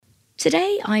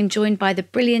Today, I'm joined by the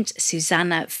brilliant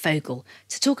Susanna Fogel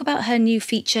to talk about her new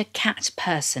feature, Cat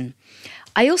Person.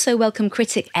 I also welcome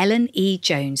critic Emilia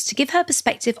Jones to give her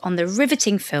perspective on the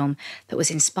riveting film that was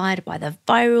inspired by the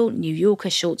viral New Yorker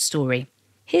short story.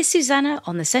 Here's Susanna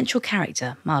on the central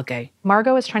character, Margot.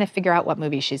 Margot is trying to figure out what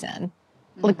movie she's in.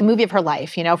 Like the movie of her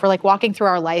life, you know, if we're like walking through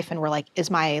our life and we're like,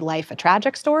 is my life a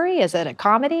tragic story? Is it a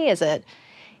comedy? Is it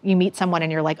you meet someone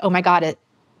and you're like, oh my God,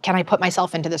 can I put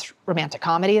myself into this romantic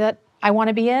comedy that I want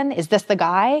to be in? Is this the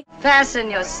guy?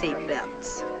 Fasten your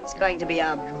seatbelts. It's going to be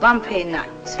a bumpy night.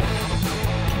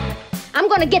 I'm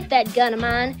gonna get that gun of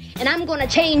mine, and I'm gonna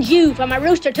change you from a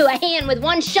rooster to a hen with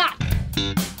one shot.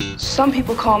 Some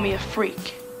people call me a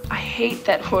freak. I hate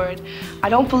that word. I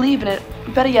don't believe in it.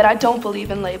 Better yet, I don't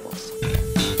believe in labels.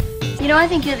 You know, I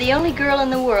think you're the only girl in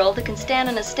the world that can stand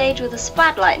on a stage with a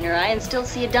spotlight in her eye and still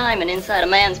see a diamond inside a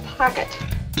man's pocket.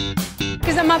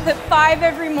 Because I'm up at 5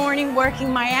 every morning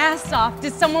working my ass off.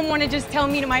 Does someone want to just tell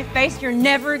me to my face, you're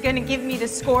never going to give me the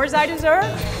scores I deserve?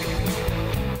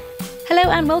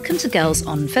 Hello and welcome to Girls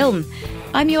on Film.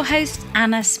 I'm your host,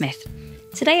 Anna Smith.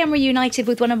 Today I'm reunited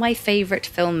with one of my favourite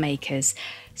filmmakers,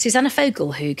 Susanna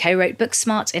Fogel, who co-wrote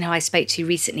Booksmart and who I spoke to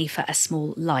recently for A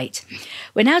Small Light.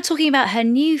 We're now talking about her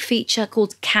new feature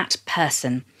called Cat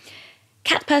Person.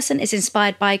 Cat Person is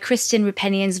inspired by Kristen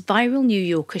Roupenian's viral New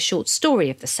Yorker short story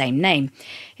of the same name.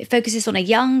 It focuses on a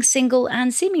young, single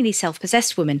and seemingly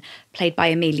self-possessed woman played by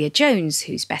Emilia Jones,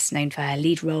 who's best known for her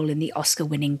lead role in the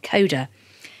Oscar-winning CODA.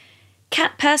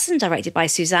 Cat Person, directed by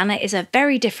Susanna, is a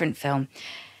very different film.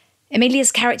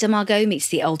 Emilia's character Margot meets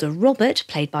the older Robert,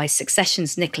 played by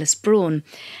Succession's Braun.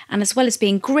 And as well as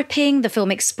being gripping, the film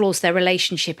explores their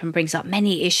relationship and brings up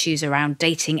many issues around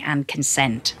dating and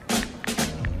consent.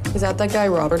 Is that guy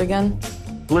Robert again?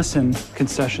 Listen,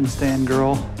 concession stand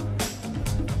girl.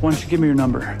 Why don't you give me your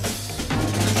number?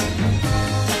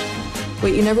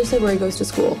 Wait, you never said where he goes to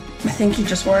school. I think he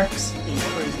just works.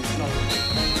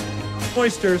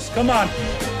 Oysters, come on.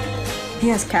 He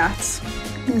has cats.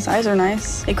 His eyes are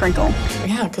nice. They crinkle.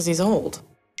 Yeah, because he's old.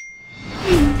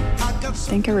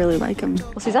 I think I really like him.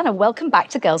 Well, Susanna, welcome back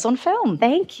to Girls on Film.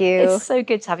 Thank you. It's so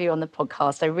good to have you on the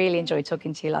podcast. I really enjoyed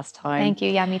talking to you last time. Thank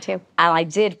you. Yeah, me too. And I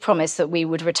did promise that we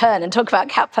would return and talk about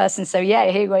Cat Person. So yeah,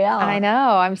 here we are. I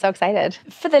know. I'm so excited.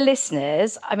 For the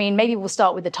listeners, I mean, maybe we'll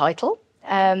start with the title.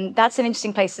 That's an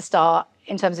interesting place to start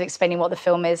in terms of explaining what the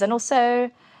film is and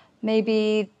also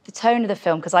maybe the tone of the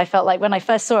film, because I felt like when I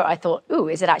first saw it, I thought, ooh,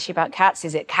 is it actually about cats?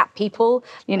 Is it cat people?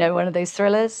 You know, one of those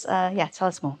thrillers. Yeah, tell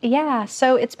us more. Yeah,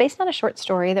 so it's based on a short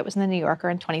story that was in the New Yorker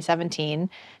in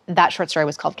 2017. That short story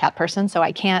was called Cat Person, so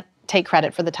I can't take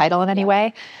credit for the title in any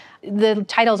way. The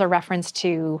title's a reference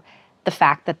to the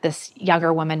fact that this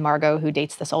younger woman, Margot, who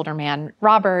dates this older man,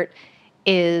 Robert,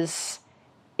 is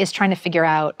trying to figure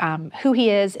out who he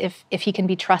is, if he can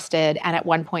be trusted. And at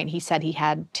one point he said he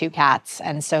had 2 cats.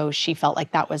 And so she felt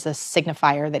like that was a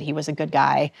signifier that he was a good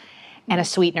guy and a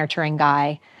sweet, nurturing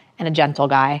guy and a gentle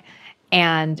guy.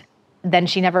 And then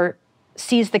she never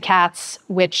sees the cats,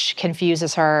 which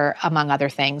confuses her, among other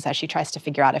things, as she tries to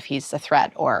figure out if he's a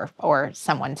threat or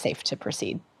someone safe to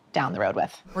proceed down the road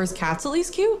with. Were his cats at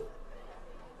least cute?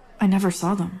 I never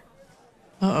saw them.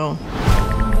 Uh-oh.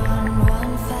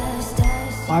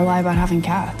 Why lie about having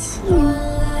cats?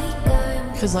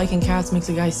 Because liking cats makes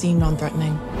a guy seem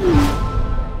non-threatening.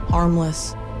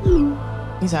 Harmless.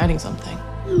 He's hiding something.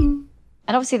 And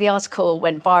obviously the article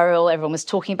went viral, everyone was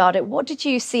talking about it. What did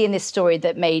you see in this story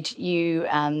that made you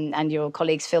and your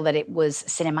colleagues feel that it was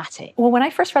cinematic? Well, when I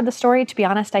first read the story, to be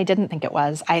honest, I didn't think it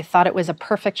was. I thought it was a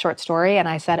perfect short story, and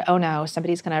I said, oh no,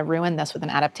 somebody's going to ruin this with an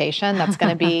adaptation that's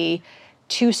going to be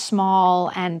too small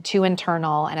and too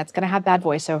internal, and it's going to have bad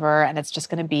voiceover, and it's just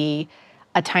going to be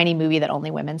a tiny movie that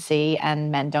only women see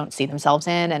and men don't see themselves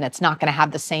in, and it's not going to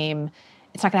have the same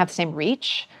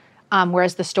reach.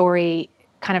 Whereas the story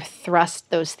kind of thrust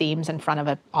those themes in front of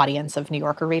an audience of New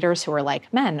Yorker readers who are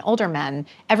like men, older men,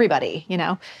 everybody, you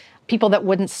know, people that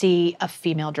wouldn't see a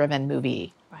female-driven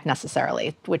movie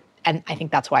necessarily. And I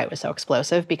think that's why it was so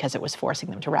explosive, because it was forcing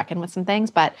them to reckon with some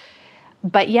things.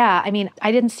 But yeah, I mean,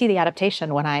 I didn't see the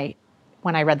adaptation when I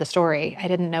read the story. I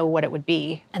didn't know what it would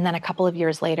be. And then a couple of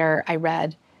years later, I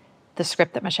read the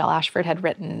script that Michelle Ashford had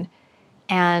written,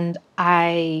 and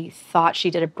I thought she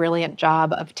did a brilliant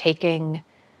job of taking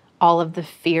all of the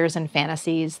fears and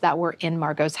fantasies that were in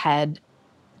Margot's head,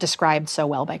 described so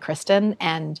well by Kristen,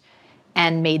 and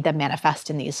made them manifest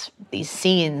in these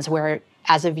scenes where,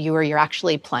 as a viewer, you're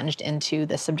actually plunged into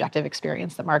the subjective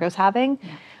experience that Margot's having.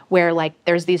 Yeah. where like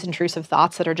there's these intrusive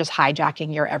thoughts that are just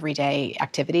hijacking your everyday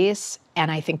activities. And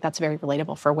I think that's very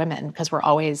relatable for women because we're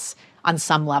always on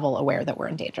some level aware that we're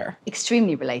in danger.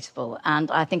 Extremely relatable. And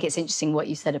I think it's interesting what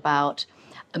you said about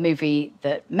a movie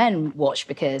that men watch,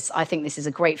 because I think this is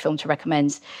a great film to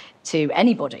recommend to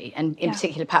anybody, and in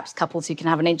particular perhaps couples who can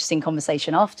have an interesting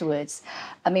conversation afterwards.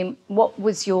 I mean, what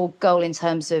was your goal in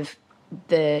terms of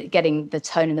getting the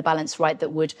tone and the balance right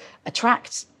that would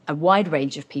attract a wide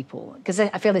range of people? Because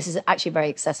I feel this is actually a very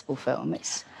accessible film.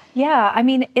 Yeah, I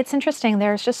mean, it's interesting.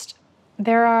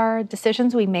 There are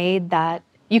decisions we made that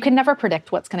you can never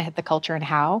predict what's going to hit the culture and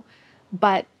how.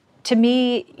 But to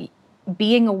me,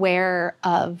 being aware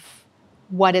of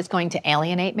what is going to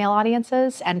alienate male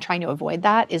audiences and trying to avoid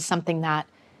that is something that,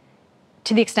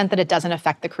 to the extent that it doesn't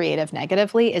affect the creative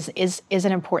negatively, is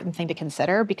an important thing to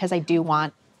consider, because I do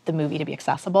want the movie to be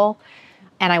accessible.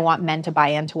 And I want men to buy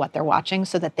into what they're watching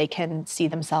so that they can see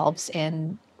themselves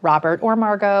in Robert or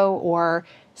Margot, or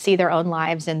see their own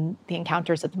lives in the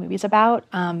encounters that the movie's about.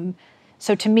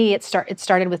 So to me, it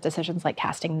started with decisions like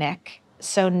casting Nick.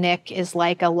 So Nick is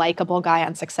like a likable guy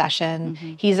on Succession.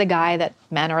 Mm-hmm. He's a guy that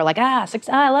men are like,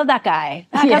 I love that guy.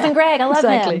 Cousin Greg, I love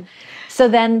him. So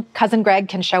then Cousin Greg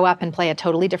can show up and play a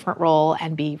totally different role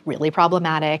and be really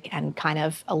problematic and kind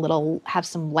of have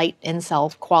some light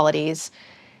incel qualities.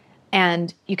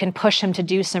 And you can push him to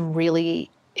do some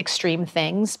really extreme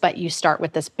things, but you start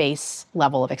with this base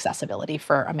level of accessibility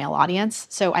for a male audience.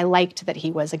 So I liked that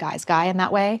he was a guy's guy in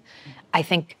that way. I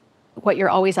think what you're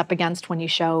always up against when you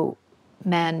show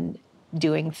men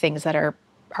doing things that are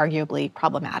arguably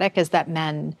problematic is that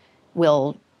men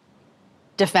will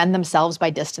defend themselves by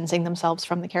distancing themselves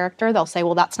from the character. They'll say,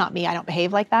 well, that's not me. I don't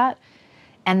behave like that.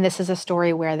 And this is a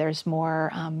story where there's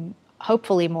more,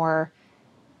 hopefully more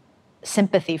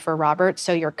sympathy for Robert.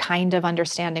 So you're kind of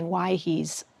understanding why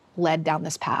he's led down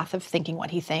this path of thinking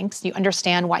what he thinks. You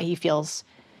understand why he feels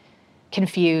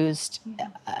confused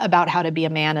about how to be a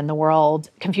man in the world,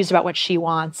 confused about what she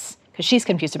wants, because she's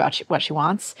confused about what she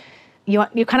wants. You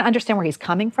kind of understand where he's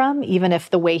coming from, even if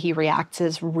the way he reacts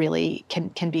is really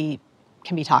can be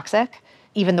toxic.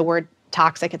 Even the word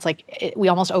toxic, it's like we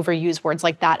almost overuse words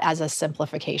like that as a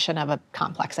simplification of a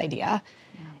complex idea.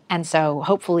 Yeah. And so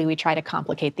hopefully we try to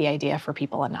complicate the idea for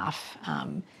people enough.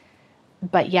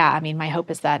 But yeah, I mean, my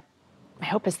hope is that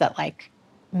like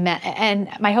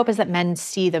men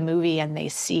see the movie and they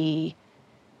see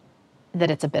that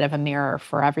it's a bit of a mirror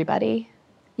for everybody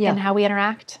in how we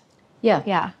interact.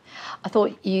 Yeah. I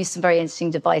thought you used some very interesting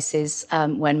devices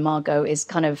when Margot is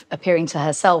kind of appearing to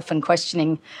herself and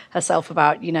questioning herself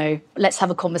about, let's have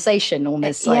a conversation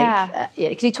almost. Can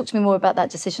you talk to me more about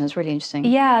that decision? It's really interesting.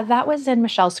 Yeah, that was in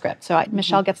Michelle's script. So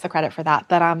Michelle gets the credit for that.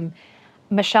 But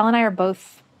Michelle and I are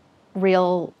both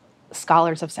real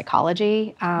scholars of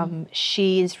psychology.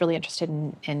 She's really interested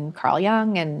in Carl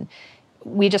Jung, and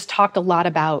we just talked a lot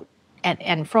about,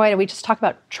 and Freud, and we just talk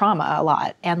about trauma a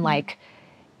lot. And like,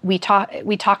 we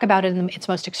talk about it in its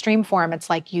most extreme form.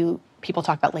 It's like people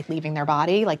talk about like leaving their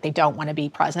body, like they don't want to be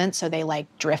present, so they like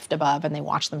drift above and they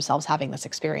watch themselves having this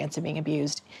experience of being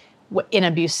abused in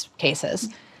abuse cases.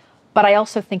 But I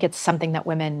also think it's something that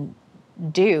women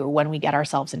do when we get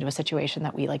ourselves into a situation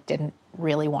that we like didn't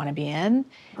really want to be in.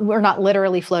 We're not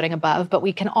literally floating above, but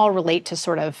we can all relate to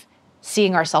sort of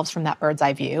seeing ourselves from that bird's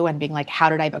eye view and being like, how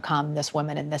did I become this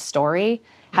woman in this story?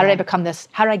 How did I become this?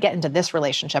 How did I get into this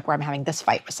relationship where I'm having this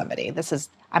fight with somebody?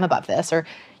 I'm above this. Or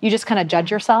you just kind of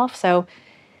judge yourself. So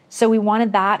we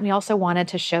wanted that. And we also wanted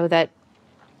to show that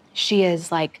she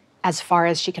is like as far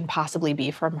as she can possibly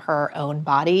be from her own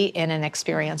body in an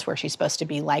experience where she's supposed to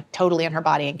be like totally in her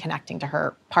body and connecting to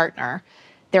her partner.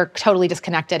 They're totally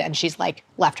disconnected and she's like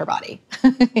left her body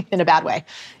in a bad way,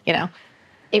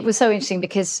 It was so interesting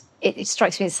because it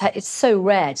strikes me as it's so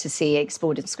rare to see it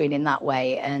explored in screen in that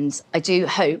way. And I do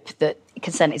hope that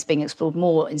consent is being explored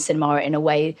more in cinema in a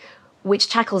way which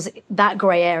tackles that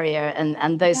grey area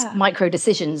and those micro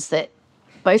decisions that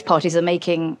both parties are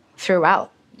making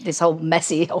throughout this whole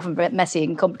often messy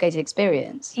and complicated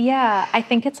experience. Yeah, I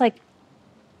think it's like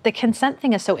the consent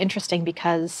thing is so interesting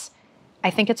because I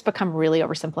think it's become really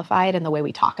oversimplified in the way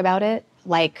we talk about it.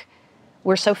 Like,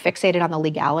 we're so fixated on the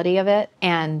legality of it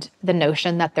and the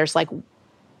notion that there's like,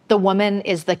 the woman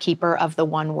is the keeper of the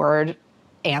one word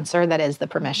answer that is the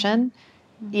permission,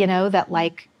 that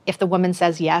like, if the woman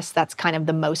says yes, that's kind of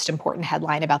the most important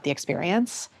headline about the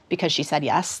experience because she said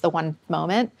yes the one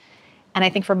moment. And I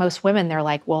think for most women, they're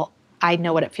like, well, I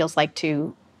know what it feels like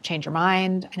to change your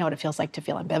mind. I know what it feels like to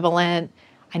feel ambivalent.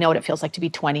 I know what it feels like to be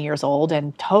 20 years old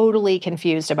and totally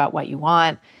confused about what you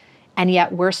want. And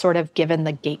yet we're sort of given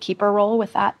the gatekeeper role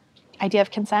with that idea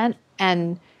of consent.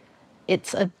 And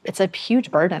it's a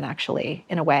huge burden, actually,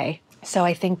 in a way. So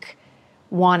I think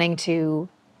wanting to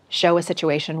show a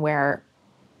situation where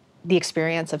the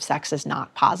experience of sex is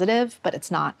not positive, but it's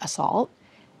not assault,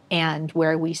 and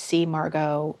where we see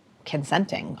Margot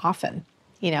consenting often.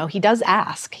 He does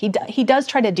ask. He does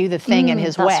try to do the thing in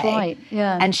his way. That's right,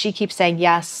 yeah. And she keeps saying,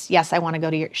 yes, I want to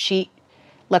go to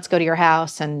let's go to your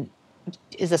house, and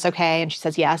is this okay? And she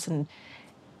says yes, and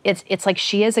it's like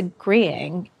she is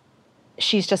agreeing.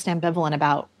 She's just ambivalent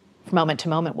about moment to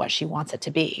moment what she wants it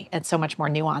to be. It's so much more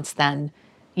nuanced than,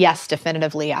 yes,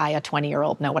 definitively, I, a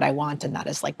 20-year-old, know what I want, and that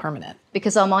is like permanent.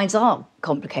 Because our minds are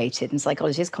complicated, and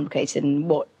psychology is complicated, and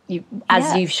what you,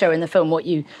 as you show in the film, what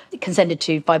you consented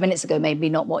to 5 minutes ago, maybe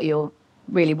not what you're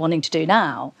really wanting to do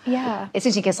now. Yeah. It's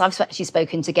interesting because I've actually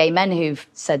spoken to gay men who've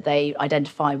said they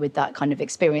identify with that kind of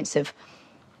experience of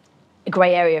a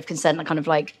grey area of consent, and kind of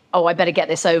like, oh, I better get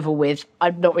this over with.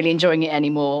 I'm not really enjoying it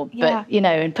anymore. Yeah. But,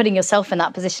 and putting yourself in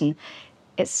that position,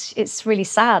 it's really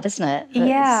sad, isn't it?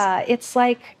 It's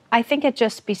like, I think it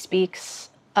just bespeaks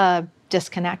a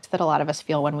disconnect that a lot of us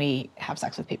feel when we have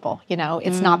sex with people.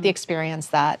 It's not the experience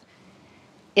that,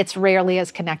 it's rarely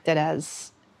as connected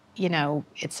as,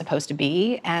 it's supposed to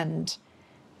be. And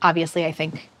obviously, I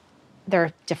think there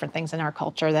are different things in our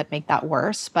culture that make that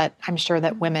worse. But I'm sure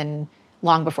that women,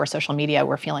 long before social media,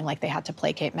 were feeling like they had to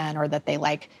placate men, or that they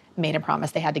made a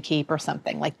promise they had to keep or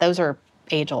something. Like, those are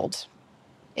age-old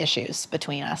issues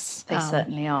between us. They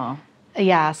certainly are.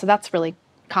 Yeah, so that's really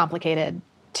complicated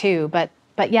too. But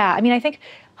yeah, I think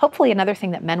hopefully another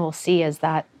thing that men will see is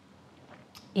that,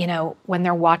 when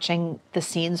they're watching the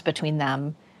scenes between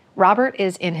them, Robert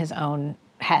is in his own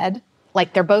head.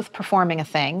 Like, they're both performing a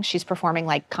thing. She's performing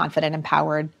like confident,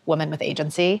 empowered woman with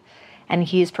agency, and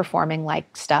he's performing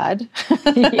like stud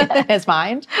in his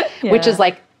mind, which is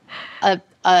like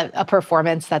a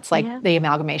performance that's like the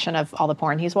amalgamation of all the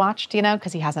porn he's watched,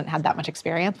 because he hasn't had that much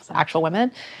experience with actual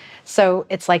women. So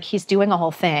it's like he's doing a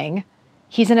whole thing.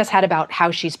 He's in his head about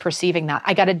how she's perceiving that.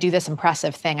 I got to do this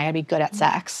impressive thing. I got to be good at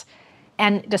sex.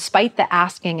 And despite the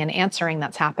asking and answering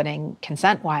that's happening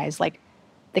consent-wise, like,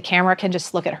 the camera can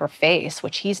just look at her face,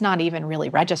 which he's not even really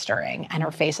registering, and her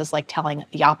face is like telling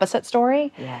the opposite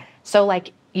story. Yeah. So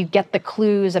like, you get the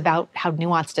clues about how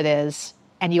nuanced it is,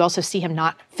 and you also see him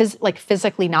not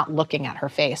physically not looking at her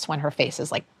face when her face is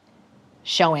like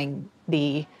showing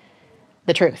the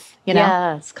truth,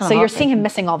 Yeah, it's kind of so you're seeing him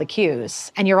missing all the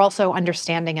cues, and you're also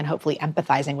understanding and hopefully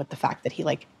empathizing with the fact that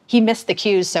he missed the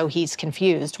cues, so he's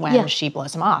confused when she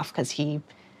blows him off, because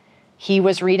he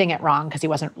was reading it wrong because he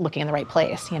wasn't looking in the right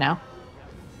place,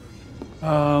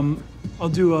 I'll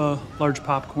do a large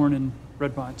popcorn and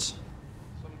red vines.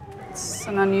 It's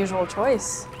an unusual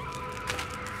choice.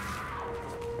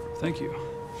 Thank you.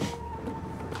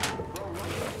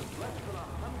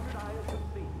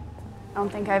 I don't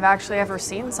think I've actually ever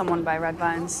seen someone buy red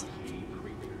vines.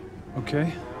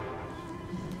 Okay.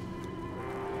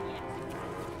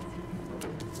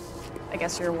 I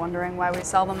guess you're wondering why we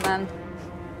sell them then,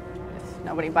 if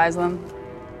nobody buys them.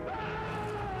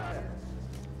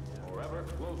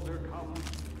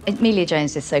 Emilia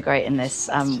Jones is so great in this.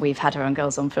 We've had her on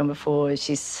Girls on Film before.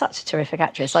 She's such a terrific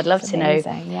actress. I'd love to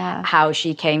know how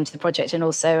she came to the project, and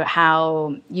also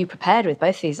how you prepared with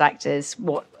both these actors.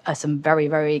 What are some very,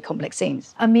 very complex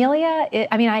scenes? Emilia,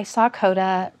 I saw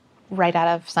CODA right out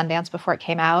of Sundance before it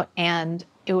came out, and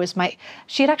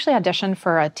she had actually auditioned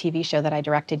for a TV show that I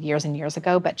directed years and years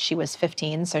ago, but she was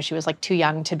 15, so she was like too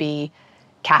young to be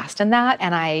cast in that.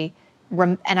 And I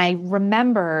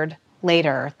remembered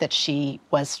later that she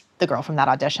was the girl from that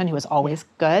audition who was always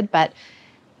good. But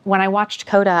when I watched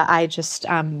CODA, I just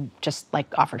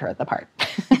offered her the part.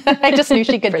 I just knew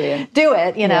she could do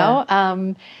it, you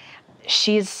know?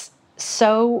 She's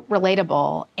so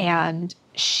relatable, and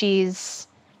she's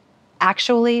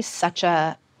actually such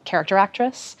a character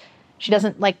actress. She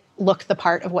doesn't look the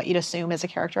part of what you'd assume is a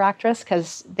character actress,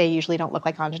 because they usually don't look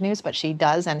like ingenues, but she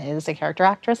does and is a character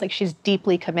actress. She's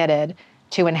deeply committed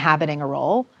to inhabiting a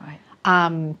role. Right.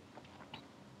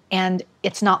 And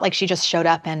it's not like she just showed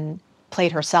up and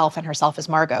played herself, and herself as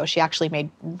Margot. She actually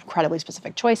made incredibly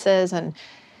specific choices. And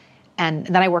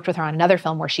then I worked with her on another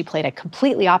film where she played a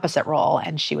completely opposite role,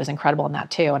 and she was incredible in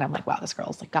that too. And I'm like, wow, this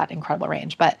girl's got incredible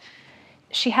range. But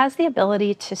she has the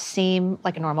ability to seem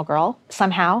like a normal girl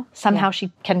somehow. Somehow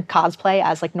she can cosplay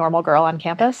as normal girl on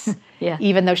campus,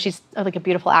 even though she's a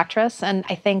beautiful actress. And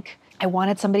I think I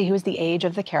wanted somebody who was the age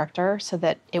of the character, so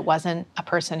that it wasn't a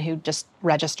person who just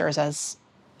registers as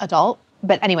adult.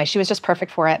 But anyway, she was just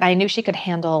perfect for it. And I knew she could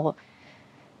handle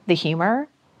the humor.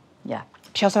 Yeah.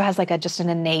 She also has just an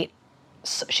innate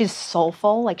she's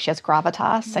soulful, like she has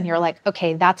gravitas, and you're like,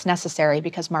 okay, that's necessary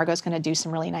because Margot's going to do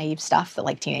some really naive stuff that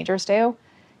like teenagers do,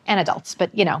 and adults.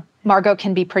 But you know, Margot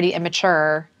can be pretty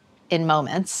immature in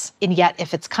moments, and yet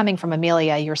if it's coming from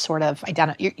Emilia, you're sort of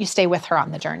you stay with her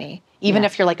on the journey. Even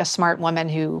if you're like a smart woman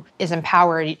who is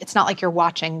empowered, it's not like you're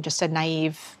watching just a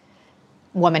naive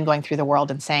woman going through the world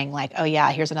and saying like, oh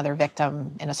yeah, here's another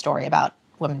victim in a story about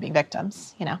women being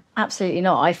victims, you know? Absolutely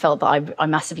not. I felt that I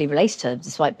massively related to her,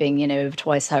 despite being, you know, over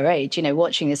twice her age. You know,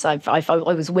 watching this, I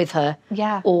was with her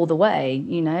all the way,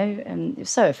 you know, and it was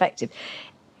so effective.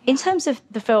 In terms of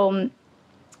the film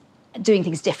doing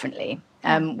things differently,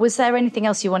 was there anything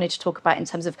else you wanted to talk about in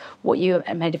terms of what you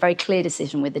made a very clear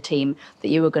decision with the team that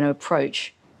you were going to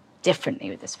approach differently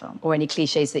with this film, or any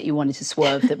cliches that you wanted to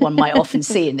swerve that one might often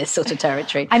see in this sort of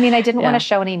territory? I mean, I didn't want to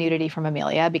show any nudity from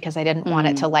Emilia because I didn't want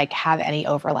it to like have any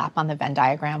overlap on the Venn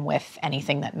diagram with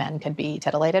anything that men could be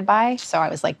titillated by. So I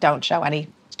was like, don't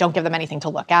give them anything to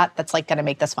look at that's like going to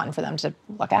make this fun for them to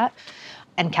look at,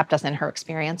 and kept us in her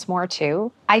experience more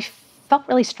too. I felt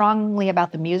really strongly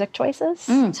about the music choices.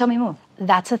 Tell me more.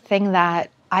 That's a thing that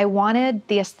I wanted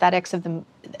the aesthetics of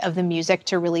the music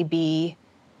to really be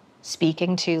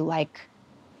speaking to like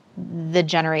the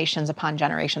generations upon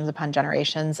generations upon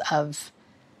generations of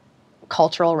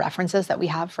cultural references that we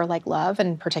have for like love,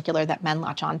 in particular that men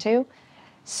latch onto.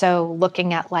 So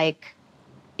looking at like,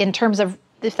 in terms of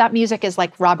if that music is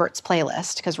like Robert's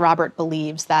playlist, because Robert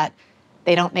believes that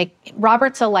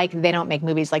Robert's they don't make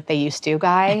movies like they used to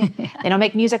guy. They don't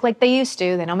make music like they used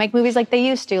to. They don't make movies like they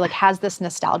used to, like has this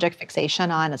nostalgic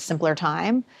fixation on a simpler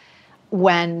time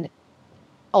when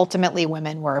ultimately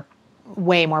women were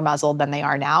way more muzzled than they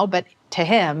are now. But to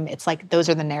him, it's like those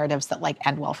are the narratives that like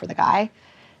end well for the guy.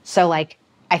 So like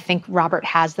I think Robert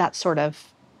has that sort of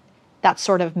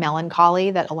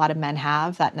melancholy that a lot of men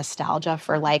have, that nostalgia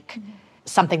for like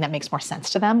something that makes more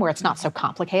sense to them, where it's not so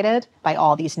complicated by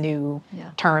all these new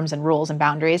terms and rules and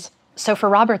boundaries. So for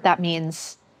Robert, that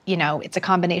means, you know, it's a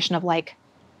combination of like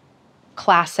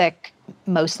classic,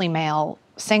 mostly male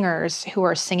singers who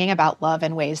are singing about love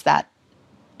in ways that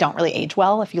don't really age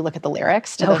well if you look at the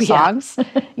lyrics to those songs.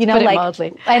 You know, like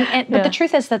mildly. But the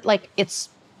truth is that like it's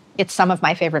some of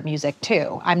my favorite music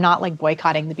too. I'm not like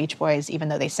boycotting the Beach Boys even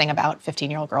though they sing about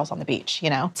 15-year-old girls on the beach, you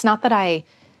know? It's not that I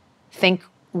think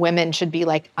women should be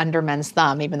like under men's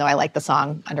thumb, even though I like the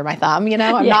song Under My Thumb, you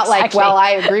know? I'm not like, well,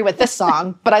 I agree with this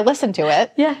song, but I listen to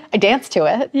it. I dance to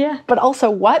it. But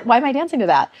also what? Why am I dancing to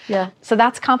that? So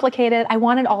that's complicated. I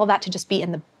wanted all of that to just be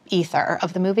in the ether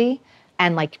of the movie,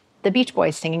 and like the Beach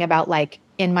Boys singing about like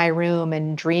in my room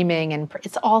and dreaming, and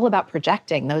it's all about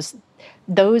projecting those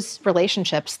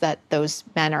relationships that those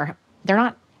men they're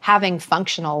not having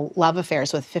functional love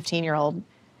affairs with 15-year-old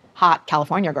hot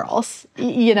California girls,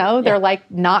 you know, they're like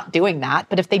not doing that.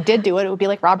 But if they did do it, it would be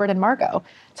like Robert and Margot.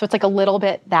 So it's like a little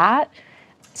bit that.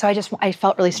 So I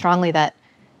felt really strongly that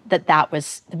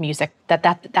was the music,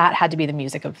 that had to be the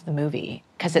music of the movie,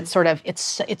 because it's sort of,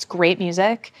 it's great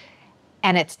music,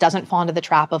 and it doesn't fall into the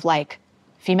trap of like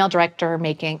female director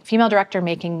making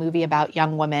movie about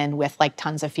young women with like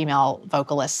tons of female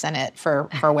vocalists in it for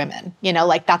women, you know,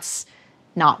 like that's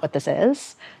not what this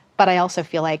is. But I also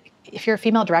feel like if you're a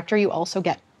female director, you also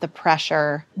get the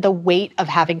pressure, the weight of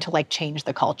having to like change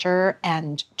the culture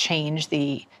and change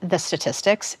the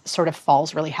statistics sort of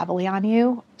falls really heavily on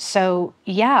you. So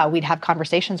yeah, we'd have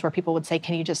conversations where people would say,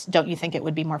 don't you think it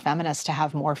would be more feminist to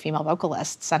have more female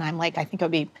vocalists? And I'm like, I think it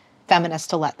would be feminist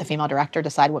to let the female director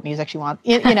decide what music she wants,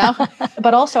 you know?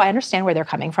 But also I understand where they're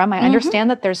coming from. I understand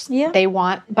that they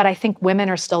want, but I think women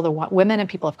are still women and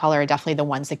people of color are definitely the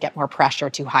ones that get more pressure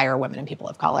to hire women and people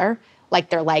of color. Like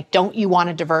they're like, don't you want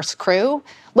a diverse crew?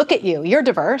 Look at you, you're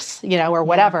diverse, you know, or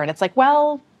whatever. And it's like,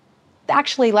 well,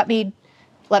 actually let me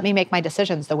make my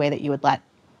decisions the way that you would let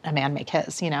a man make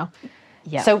his, you know?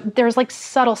 So there's like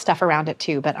subtle stuff around it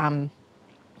too. But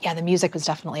the music was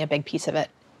definitely a big piece of it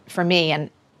for me. And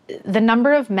the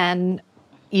number of men,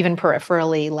 even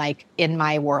peripherally, like in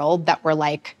my world that were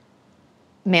like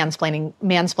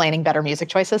mansplaining better music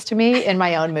choices to me in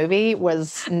my own movie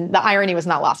the irony was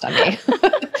not lost on me.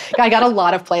 I got a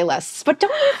lot of playlists, but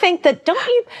don't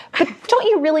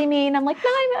you really mean? I'm like, no,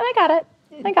 I got it.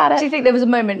 Do you think there was a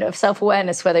moment of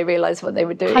self-awareness where they realized what they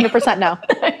were doing? 100% no.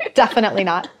 Definitely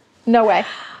not. No way.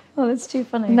 Oh, that's too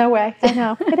funny. No way. I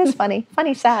know. It is funny.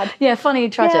 Funny, sad. Yeah, funny,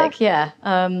 tragic. Yeah.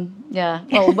 Well,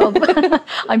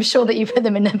 I'm sure that you put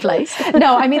them in their place.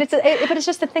 No, I mean, but it's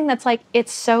just the thing that's like,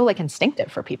 it's so like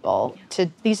instinctive for people to,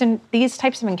 these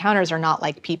types of encounters are not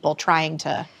like people trying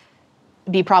to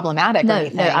be problematic or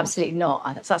anything. No, absolutely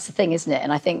not. That's the thing, isn't it?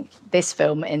 And I think this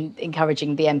film, in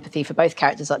encouraging the empathy for both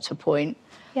characters up to a point,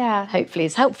 hopefully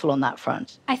is helpful on that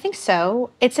front. I think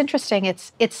so. It's interesting.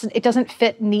 It doesn't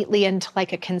fit neatly into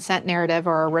like a consent narrative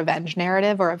or a revenge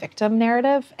narrative or a victim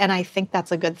narrative. And I think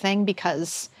that's a good thing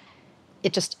because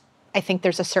I think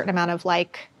there's a certain amount of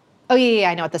like, oh yeah,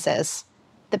 I know what this is,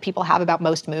 that people have about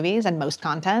most movies and most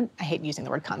content. I hate using the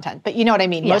word content, but you know what I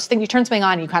mean? Most things, you turn something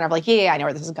on, you kind of like, yeah, I know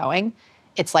where this is going.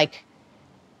 It's like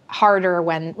harder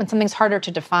when something's harder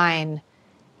to define,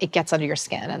 it gets under your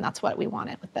skin, and that's what we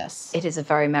wanted with this. It is a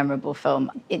very memorable film.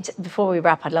 Before we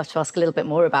wrap, I'd love to ask a little bit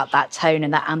more about that tone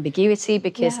and that ambiguity,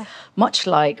 because much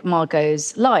like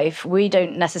Margot's life, we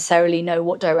don't necessarily know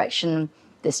what direction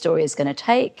this story is going to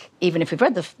take, even if we've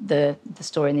read the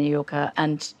story in the New Yorker,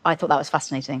 and I thought that was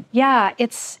fascinating. Yeah,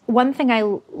 it's one thing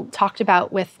I talked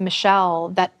about with Michelle,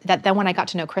 that then when I got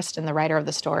to know Kristen, the writer of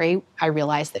the story, I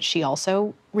realized that she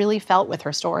also really felt with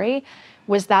her story,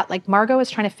 was that like Margot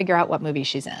is trying to figure out what movie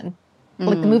she's in.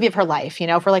 Like the movie of her life, you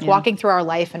know, if we're like walking through our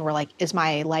life and we're like, is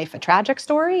my life a tragic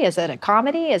story? Is it a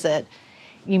comedy? Is it,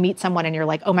 you meet someone and you're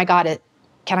like, oh my God,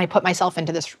 can I put myself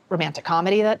into this romantic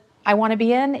comedy that I want to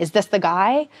be in? Is this the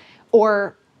guy?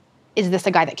 Or is this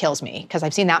the guy that kills me? Because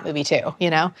I've seen that movie too,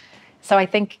 you know? So I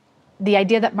think the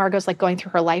idea that Margot's like going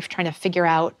through her life trying to figure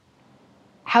out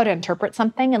how to interpret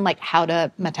something and like how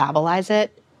to metabolize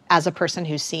it as a person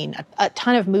who's seen a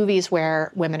ton of movies where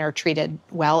women are treated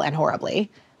well and horribly.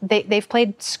 They've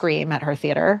played Scream at her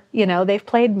theater. You know, they've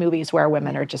played movies where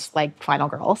women are just like final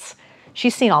girls.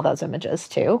 She's seen all those images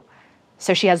too.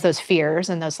 So she has those fears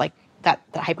and those like the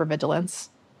hypervigilance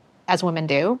as women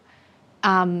do.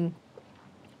 But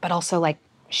also like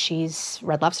she's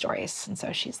read love stories. And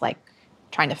so she's like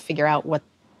trying to figure out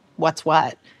what's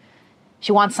what.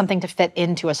 She wants something to fit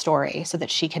into a story so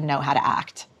that she can know how to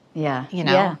act. Yeah. You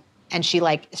know? Yeah. And she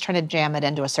like is trying to jam it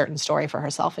into a certain story for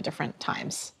herself at different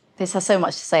times. This has so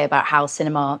much to say about how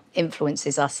cinema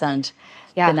influences us and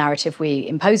the narrative we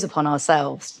impose upon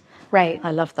ourselves. Right.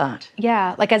 I love that.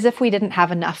 Yeah. Like as if we didn't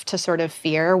have enough to sort of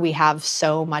fear, we have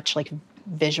so much like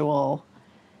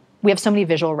we have so many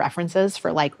visual references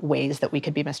for like ways that we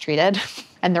could be mistreated.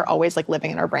 And they're always like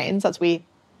living in our brains as we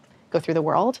go through the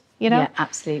world, you know? Yeah,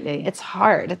 absolutely. It's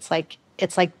hard. It's like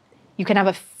you can have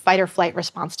a fight or flight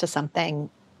response to something,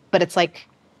 but it's like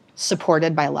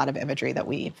supported by a lot of imagery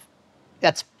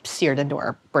that's seared into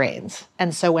our brains.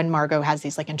 And so when Margot has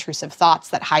these like intrusive thoughts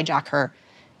that hijack her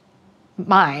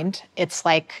mind, it's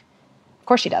like, of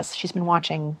course she does. She's been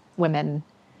watching women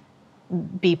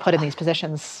be put in these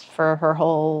positions for her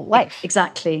whole life.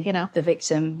 Exactly. You know? The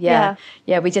victim. Yeah.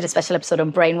 Yeah, we did a special episode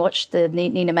on Brainwash, the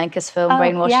Nina Menkus film,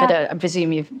 Brainwash. Yeah. I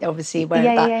presume you've obviously aware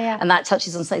of that. Yeah. And that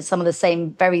touches on some of the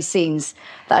same very scenes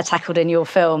that are tackled in your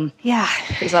film. Yeah.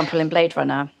 For example, in Blade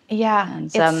Runner. Yeah.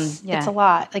 And, it's a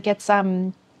lot. Like it's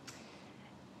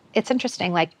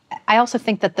interesting. Like I also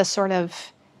think that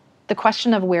the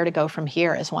question of where to go from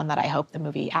here is one that I hope the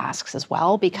movie asks as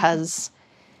well, because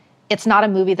it's not a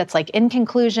movie that's like, in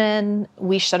conclusion,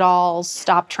 we should all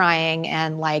stop trying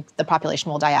and like the population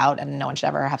will die out and no one should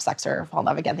ever have sex or fall in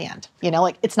love again at the end. You know,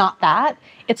 like it's not that.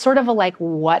 It's sort of a like,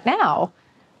 what now?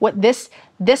 What this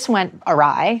went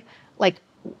awry. Like,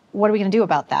 what are we going to do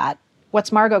about that?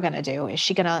 What's Margot going to do? Is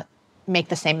she going to make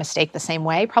the same mistake the same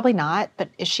way? Probably not. But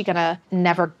is she going to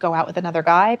never go out with another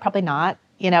guy? Probably not.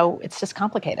 You know, it's just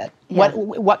complicated. Yeah.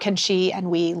 What can she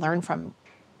and we learn from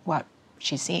what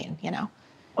she's seen, you know?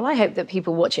 Well, I hope that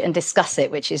people watch it and discuss it,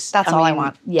 which is... That's all I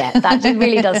want. Yeah, that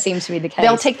really does seem to be the case.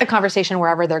 They'll take the conversation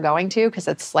wherever they're going to, because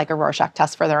it's like a Rorschach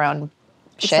test for their own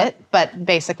shit. But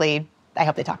basically, I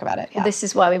hope they talk about it. Yeah. Well, this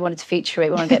is why we wanted to feature it.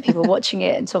 We want to get people watching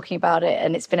it and talking about it,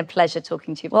 and it's been a pleasure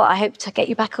talking to you. Well, I hope to get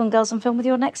you back on Girls on Film with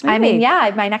your next movie. I mean, yeah,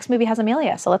 my next movie has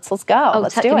Emilia, so let's go.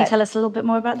 Let's do it. Can you tell us a little bit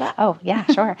more about that? Oh, yeah,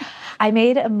 sure. I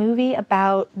made a movie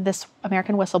about this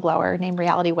American whistleblower named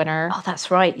Reality Winner. Oh,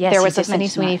 that's right. Yes, there was a Sydney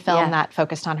Sweeney film that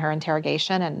focused on her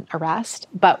interrogation and arrest,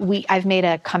 but I've made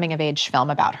a coming-of-age film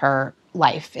about her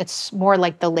life. It's more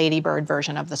like the Lady Bird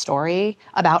version of the story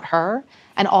about her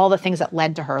and all the things that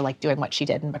led to her like doing what she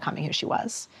did and becoming who she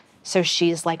was. So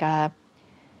she's just like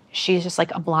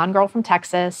a blonde girl from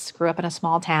Texas, grew up in a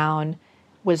small town,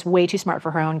 was way too smart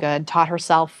for her own good, taught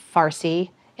herself Farsi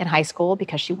in high school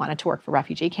because she wanted to work for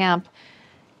refugee camp,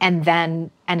 and then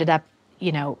ended up,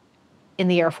 you know, in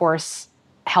the Air Force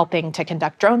helping to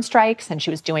conduct drone strikes, and she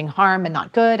was doing harm and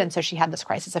not good, and so she had this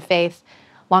crisis of faith.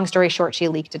 Long story short, she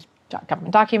leaked a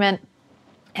government document,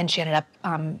 and she ended up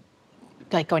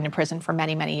like going to prison for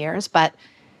many, many years. But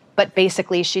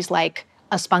basically, she's like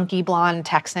a spunky blonde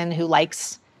Texan who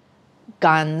likes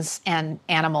guns and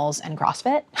animals and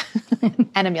CrossFit.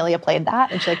 And Emilia played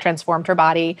that, and she like transformed her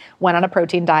body, went on a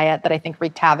protein diet that I think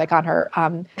wreaked havoc on her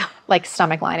like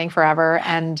stomach lining forever.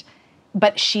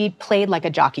 But she played like a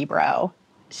jockey bro.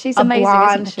 She's amazing, a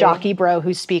blonde isn't she? jockey bro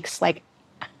who speaks like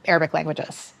Arabic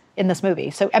languages in this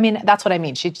movie. So, I mean, that's what I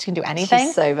mean. She can do anything.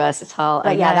 She's so versatile.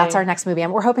 But yeah, that's our next movie.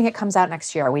 And we're hoping it comes out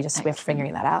next year. We have to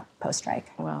figuring that out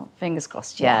post-strike. Well, fingers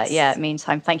crossed. Yeah.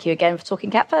 Meantime, thank you again for talking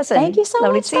Cat Person. Thank you so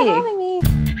Lovely much to for see you. having me.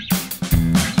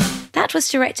 That was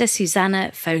director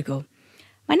Susanna Fogel.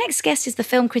 My next guest is the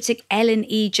film critic Ellen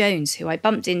E. Jones, who I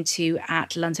bumped into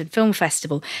at London Film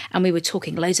Festival, and we were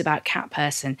talking loads about Cat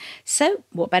Person. So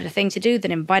what better thing to do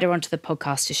than invite her onto the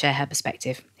podcast to share her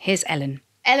perspective. Here's Ellen.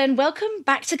 Ellen, welcome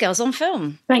back to Girls on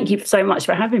Film. Thank you so much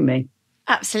for having me.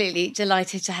 Absolutely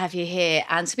delighted to have you here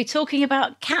and to be talking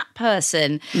about Cat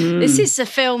Person. This is a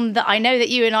film that I know that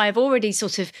you and I have already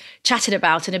sort of chatted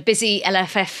about in a busy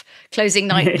LFF closing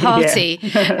night party.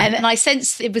 And I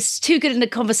sensed it was too good in a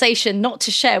conversation not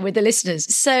to share with the listeners.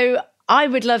 So I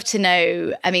would love to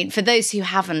know, I mean, for those who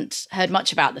haven't heard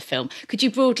much about the film, could you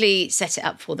broadly set it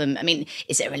up for them? I mean,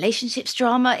 is it a relationships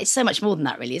drama? It's so much more than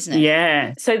that, really, isn't it?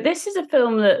 Yeah. So this is a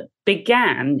film that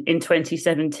began in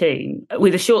 2017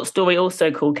 with a short story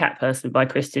also called Cat Person by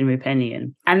Kristen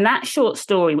Roupenian. And that short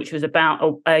story, which was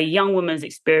about a young woman's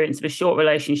experience of a short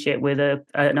relationship with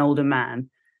an older man,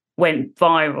 went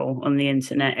viral on the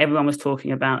internet. Everyone was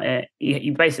talking about it.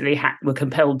 You basically were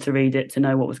compelled to read it to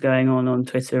know what was going on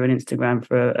Twitter and Instagram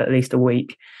for at least a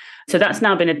week. So that's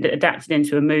now been adapted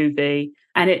into a movie.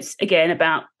 And it's, again,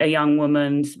 about a young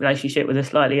woman's relationship with a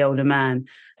slightly older man.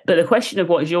 But the question of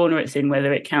what genre it's in,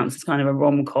 whether it counts as kind of a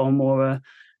rom-com or a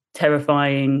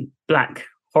terrifying black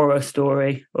horror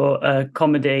story or a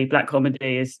comedy, black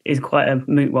comedy, is quite a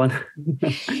moot one.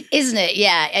 Isn't it?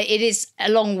 Yeah, it is.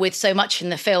 Along with so much in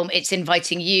the film, it's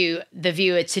inviting you, the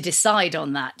viewer, to decide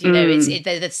on that. You know,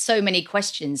 there's so many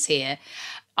questions here.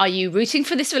 Are you rooting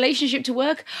for this relationship to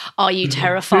work? Are you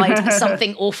terrified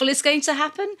something awful is going to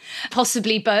happen?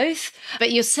 Possibly both.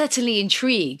 But you're certainly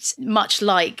intrigued, much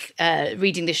like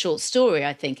reading the short story.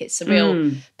 I think it's a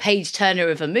real page-turner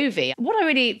of a movie. What I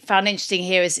really found interesting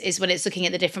here is when it's looking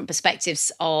at the different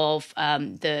perspectives of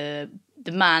the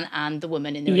man and the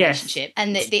woman in the relationship.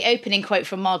 And the opening quote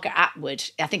from Margaret Atwood,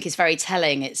 I think, is very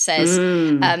telling. It says,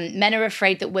 men are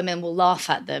afraid that women will laugh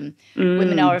at them.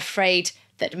 Women are afraid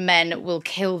that men will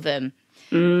kill them.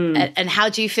 And how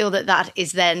do you feel that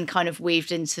is then kind of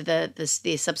weaved into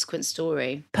the subsequent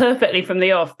story? Perfectly from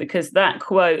the off, because that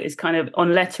quote is kind of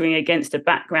on lettering against a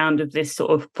background of this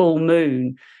sort of full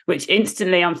moon, which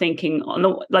instantly I'm thinking,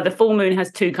 like the full moon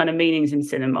has two kind of meanings in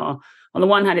cinema. On the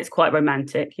one hand, it's quite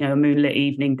romantic. You know, a moonlit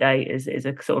evening date is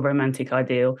a sort of romantic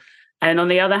ideal. And on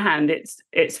the other hand,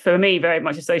 it's for me very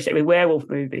much associated with werewolf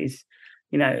movies.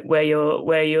 You know, where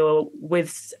you're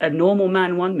with a normal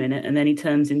man 1 minute and then he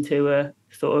turns into a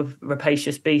sort of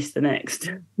rapacious beast the next.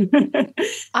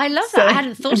 I love that. I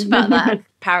hadn't thought about that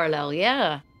parallel,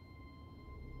 yeah.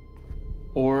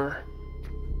 Or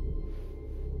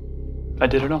I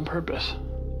did it on purpose.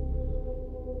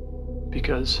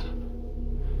 Because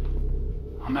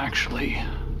I'm actually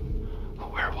a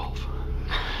werewolf.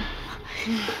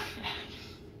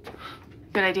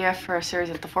 Good idea for a series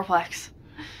at the Fourplex.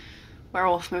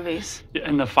 Werewolf movies. Yeah,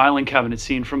 and the filing cabinet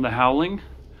scene from The Howling,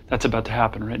 that's about to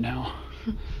happen right now.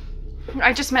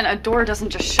 I just meant a door doesn't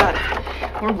just shut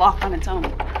or lock on its own.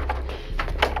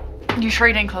 You sure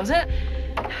you didn't close it?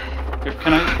 Here,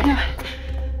 can I?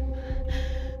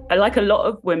 Yeah. Like a lot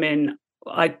of women,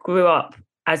 I grew up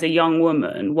as a young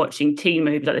woman watching teen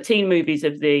movies, like the teen movies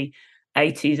of the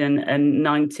 80s and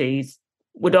 90s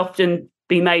would often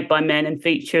be made by men and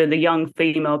feature the young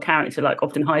female character, like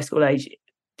often high school age,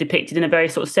 depicted in a very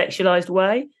sort of sexualized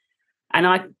way. And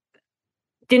I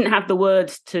didn't have the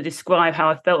words to describe how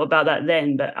I felt about that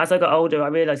then, but as I got older, I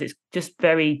realized it's just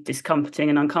very discomforting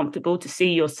and uncomfortable to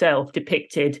see yourself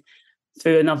depicted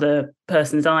through another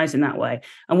person's eyes in that way.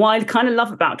 And what I kind of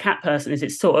love about Cat Person is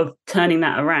it's sort of turning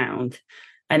that around,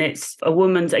 and it's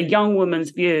a young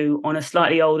woman's view on a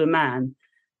slightly older man,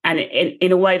 and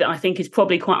in a way that I think is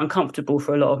probably quite uncomfortable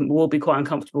for a lot of, will be quite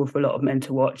uncomfortable for a lot of men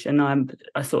to watch. And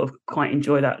I sort of quite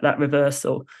enjoy that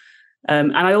reversal.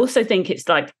 And I also think it's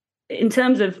like, in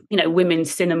terms of, you know, women's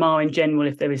cinema in general,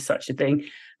 if there is such a thing,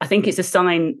 I think it's a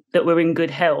sign that we're in good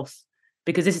health,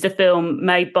 because this is a film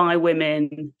made by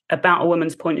women about a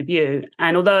woman's point of view.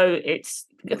 And although it's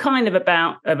kind of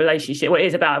about a relationship, well, it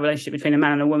is about a relationship between a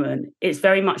man and a woman, it's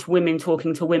very much women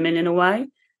talking to women in a way.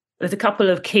 There's a couple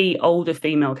of key older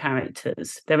female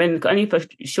characters. They're in only for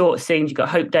short scenes. You've got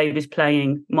Hope Davis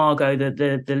playing Margot,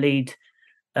 the lead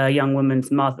a young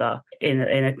woman's mother in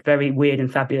a very weird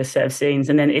and fabulous set of scenes.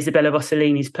 And then Isabella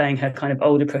Rossellini's playing her kind of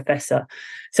older professor.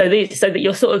 So that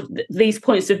you're sort of these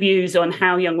points of views on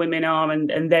how young women are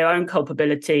and their own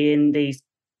culpability in these,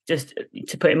 just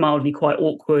to put it mildly, quite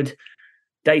awkward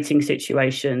dating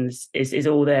situations is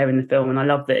all there in the film. And I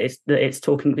love that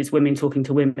it's women talking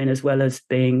to women, as well as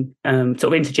being sort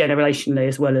of intergenerationally,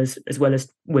 as well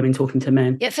as women talking to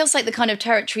men. Yeah, it feels like the kind of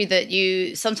territory that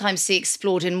you sometimes see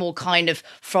explored in more kind of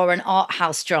foreign art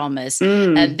house dramas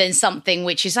than something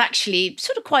which is actually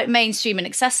sort of quite mainstream and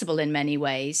accessible in many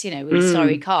ways, with a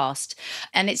sorry cast.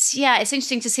 And it's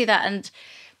interesting to see that. And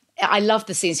I love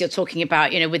the scenes you're talking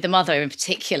about, with the mother in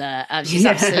particular. She's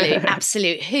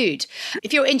absolute hoot.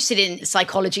 If you're interested in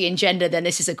psychology and gender, then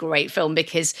this is a great film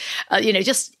because,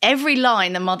 just every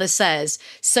line the mother says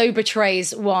so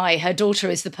betrays why her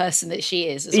daughter is the person that she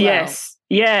is as well. Yes.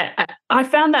 Yeah. I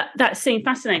found that scene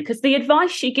fascinating because the advice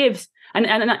she gives,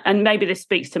 and maybe this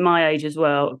speaks to my age as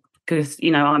well, because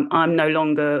I'm no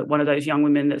longer one of those young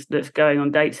women that's going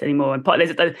on dates anymore.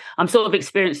 And I'm sort of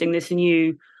experiencing this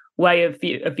new way of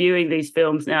viewing these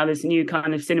films now. There's a new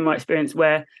kind of cinema experience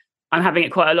where I'm having it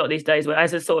quite a lot these days, where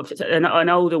as a sort of an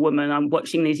older woman, I'm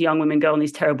watching these young women go on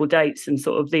these terrible dates and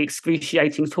sort of the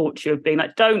excruciating torture of being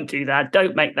like, don't do that,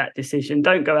 don't make that decision,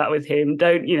 don't go out with him,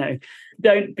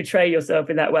 don't betray yourself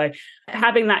in that way.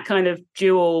 Having that kind of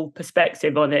dual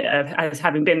perspective on it, as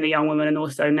having been the young woman and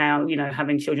also now,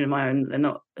 having children of my own. They're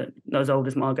not as old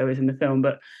as Margot is in the film,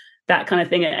 but that kind of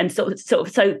thing, and sort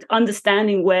of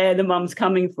understanding where the mum's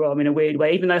coming from in a weird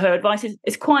way, even though her advice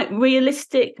is quite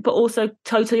realistic, but also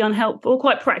totally unhelpful,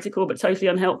 quite practical, but totally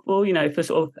unhelpful, for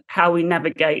sort of how we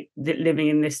navigate living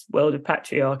in this world of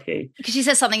patriarchy. Because she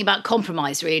says something about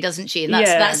compromise, really, doesn't she? And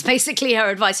that's basically her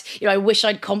advice. I wish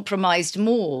I'd compromised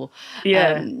more.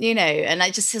 Yeah. And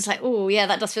it just feels like, oh, yeah,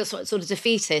 that does feel sort of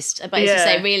defeatist, but as you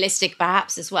say, realistic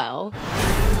perhaps as well.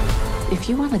 If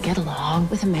you want to get along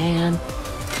with a man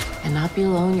and not be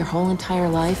alone your whole entire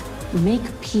life, make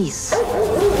peace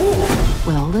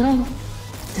with a little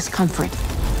discomfort.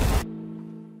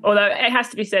 Although it has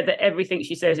to be said that everything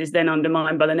she says is then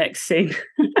undermined by the next scene.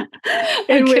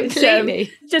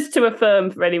 Completely. Just to affirm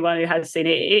for anyone who has seen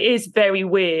it, it is very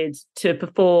weird to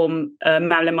perform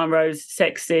Marilyn Monroe's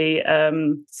sexy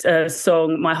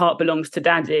song, My Heart Belongs to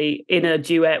Daddy, in a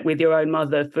duet with your own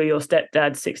mother for your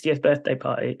stepdad's 60th birthday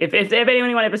party. If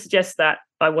anyone ever suggests that,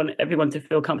 I want everyone to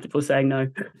feel comfortable saying no.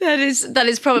 That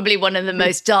is probably one of the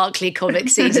most darkly comic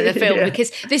scenes in the film,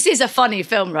 because this is a funny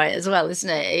film, right, as well, isn't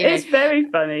it? It's very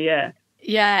funny, yeah.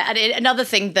 Yeah, and another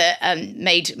thing that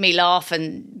made me laugh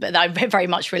and that I very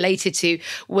much related to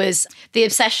was the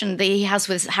obsession that he has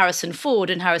with Harrison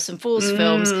Ford and Harrison Ford's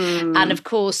films. And of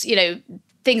course,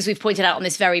 things we've pointed out on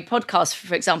this very podcast,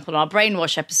 for example, on our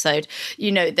Brainwash episode,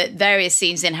 that various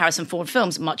scenes in Harrison Ford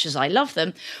films, much as I love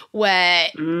them, where,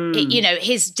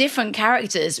 his different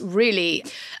characters really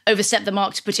overstep the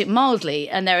mark, to put it mildly.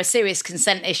 And there are serious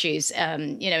consent issues,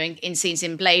 in scenes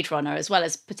in Blade Runner, as well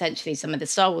as potentially some of the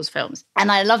Star Wars films.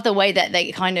 And I love the way that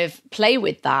they kind of play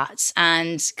with that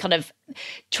and kind of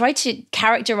try to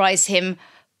characterize him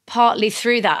partly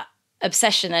through that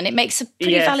obsession, and it makes a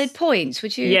pretty valid point.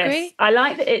 Would you agree? I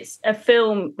like that it's a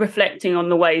film reflecting on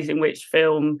the ways in which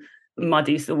film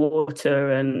muddies the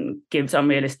water and gives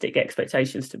unrealistic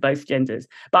expectations to both genders.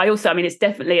 But I also, it's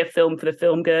definitely a film for the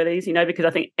film girlies, because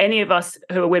I think any of us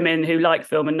who are women who like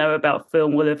film and know about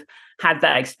film will have had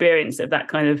that experience of that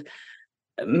kind of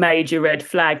major red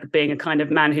flag being a kind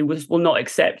of man who will not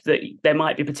accept that there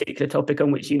might be a particular topic on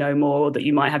which you know more, or that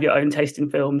you might have your own taste in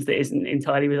films that isn't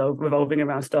entirely revolving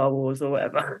around Star Wars or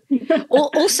whatever.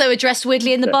 Also addressed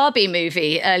weirdly in the Barbie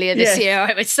movie earlier this year,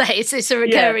 I would say. It's a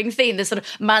recurring theme, the sort of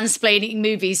mansplaining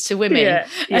movies to women.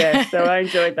 Yeah, so I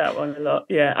enjoyed that one a lot.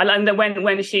 Yeah, and then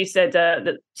when she said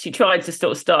that she tried to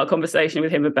sort of start a conversation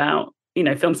with him about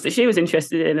films that she was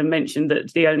interested in, and mentioned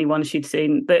that the only one she'd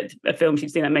seen, that a film she'd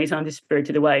seen that many times, is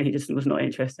Spirited Away. He just was not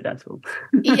interested at all.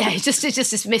 Yeah, he just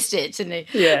dismissed it, didn't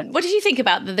he? Yeah. What did you think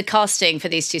about the casting for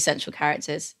these two central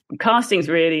characters? Casting's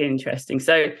really interesting.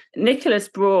 So Nicholas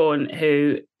Braun,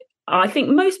 who I think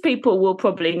most people will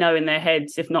probably know in their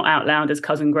heads, if not out loud, as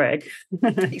Cousin Greg.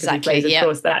 Exactly, he plays, of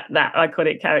course, that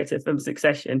iconic character from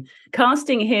Succession.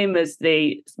 Casting him as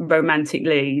the romantic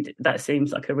lead, that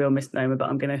seems like a real misnomer, but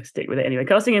I'm going to stick with it anyway.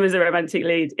 Casting him as the romantic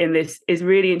lead in this is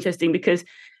really interesting, because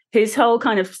his whole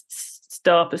kind of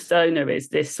star persona is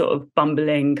this sort of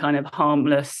bumbling, kind of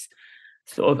harmless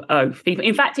sort of oaf.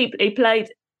 In fact, he played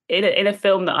in a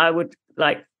film that I would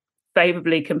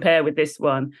favourably compare with this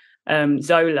one,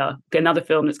 Zola, another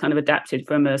film that's kind of adapted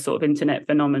from a sort of internet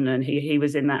phenomenon. He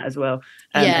was in that as well.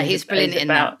 He's brilliant in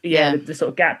that. The sort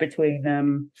of gap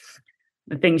between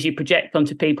the things you project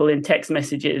onto people in text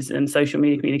messages and social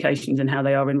media communications and how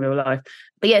they are in real life.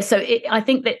 But yeah, so I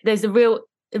think that there's a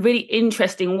really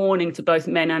interesting warning to both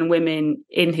men and women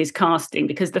in his casting,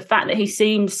 because the fact that he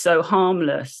seems so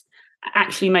harmless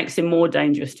actually makes him more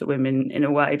dangerous to women in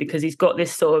a way, because he's got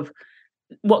this sort of,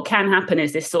 what can happen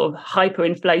is this sort of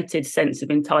hyperinflated sense of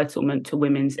entitlement to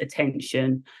women's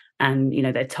attention and, you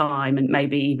know, their time and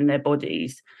maybe even their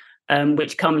bodies,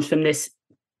 which comes from this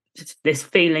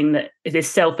feeling, that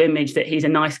this self-image that he's a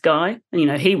nice guy, and, you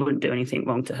know, he wouldn't do anything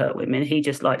wrong to hurt women. He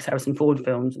just likes Harrison Ford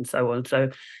films and so on. So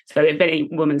if any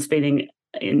woman's feeling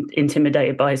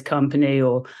intimidated by his company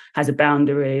or has a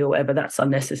boundary or whatever, that's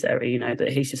unnecessary. You know,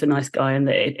 that he's just a nice guy, and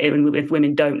that if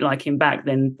women don't like him back,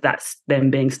 then that's them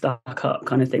being stuck up,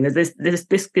 kind of thing. This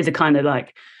is a kind of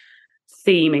like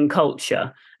theme in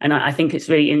culture, and I think it's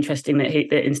really interesting that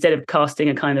instead of casting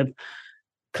a kind of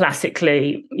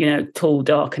classically, you know, tall,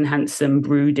 dark and handsome,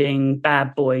 brooding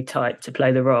bad boy type to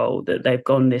play the role, that they've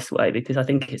gone this way, because I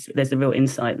think there's a real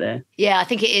insight there. Yeah, I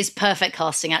think it is perfect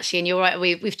casting, actually. And you're right,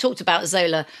 we've talked about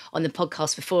Zola on the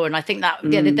podcast before, and I think that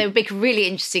they would make a really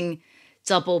interesting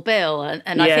double bill.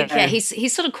 And I think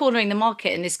he's sort of cornering the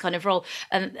market in this kind of role,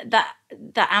 and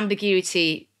that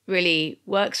ambiguity really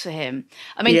works for him.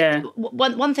 I mean,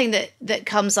 one thing that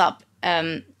comes up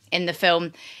in the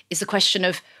film is the question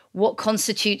of what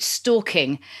constitutes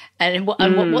stalking, and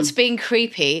what's being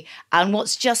creepy and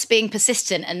what's just being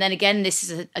persistent. And then again, this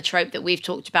is a trope that we've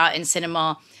talked about in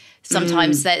cinema.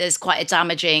 Sometimes there's quite a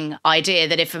damaging idea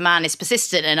that if a man is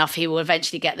persistent enough, he will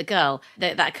eventually get the girl.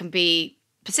 That can be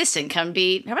persistent, can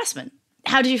be harassment.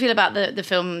 How did you feel about the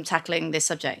film tackling this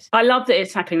subject? I love that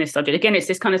it's tackling this subject. Again, it's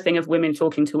this kind of thing of women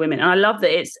talking to women. And I love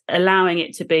that it's allowing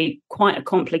it to be quite a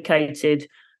complicated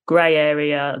grey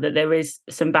area, that there is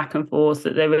some back and forth,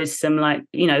 that there is some, like,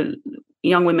 you know,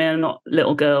 young women are not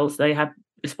little girls. They have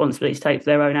responsibility to take for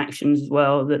their own actions as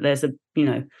well, that there's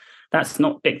that's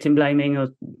not victim blaming, or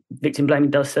victim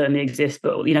blaming does certainly exist,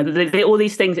 but, you know, all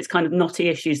these things, it's kind of knotty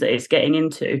issues that it's getting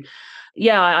into.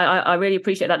 Yeah, I really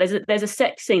appreciate that. There's a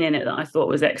sex scene in it that I thought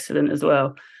was excellent as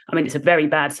well. I mean, it's a very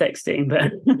bad sex scene,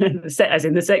 but as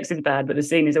in the sex is bad, but the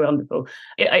scene is wonderful.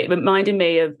 It reminded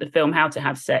me of the film How to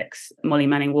Have Sex, Molly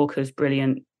Manning Walker's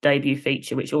brilliant debut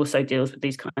feature, which also deals with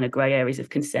these kind of grey areas of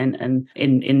consent and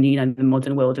in you know, the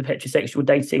modern world of heterosexual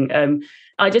dating.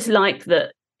 I just like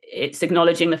that it's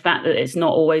acknowledging the fact that it's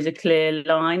not always a clear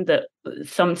line, that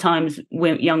sometimes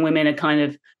young women are kind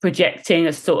of projecting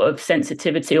a sort of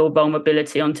sensitivity or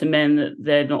vulnerability onto men that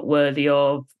they're not worthy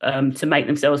of, to make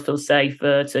themselves feel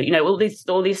safer, to, you know, all these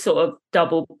sort of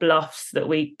double bluffs that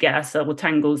we get ourselves, or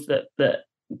tangles that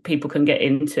people can get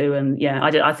into. And yeah,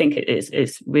 I think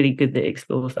it's really good that it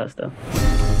explores that stuff.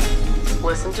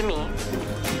 Listen to me.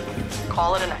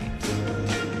 Call it a night.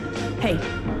 Hey,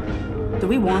 do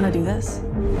we want to do this?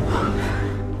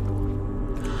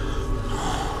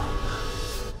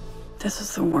 This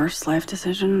is the worst life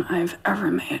decision I've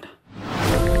ever made.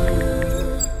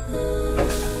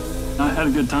 I had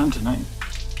a good time tonight.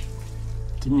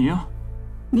 Didn't you?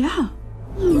 Yeah.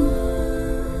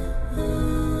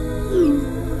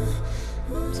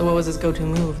 So what was his go-to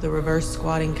move? The reverse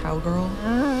squatting cowgirl?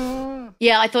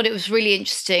 Yeah, I thought it was really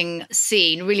interesting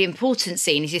scene, really important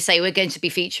scene. As you say, we're going to be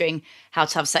featuring How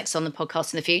to Have Sex on the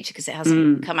podcast in the future, because it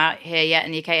hasn't come out here yet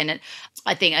in the UK. And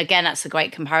I think, again, that's a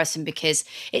great comparison, because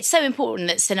it's so important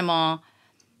that cinema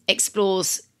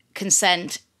explores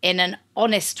consent in an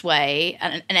honest way,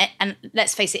 and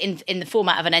let's face it, in the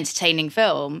format of an entertaining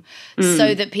film,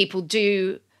 so that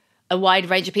a wide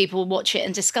range of people watch it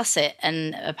and discuss it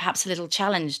and are perhaps a little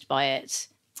challenged by it.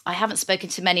 I haven't spoken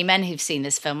to many men who've seen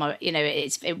this film. You know,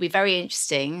 it'd be very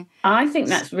interesting. I think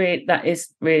that is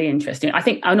really interesting. I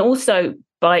think, and also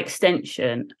by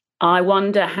extension, I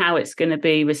wonder how it's going to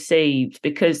be received,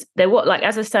 because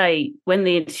as I say, when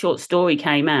the short story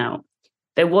came out,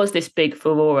 there was this big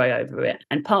furore over it,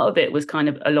 and part of it was kind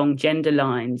of along gender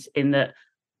lines, in that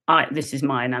this is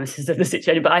my analysis of the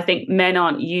situation, but I think men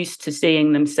aren't used to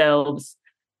seeing themselves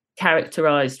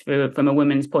characterized from a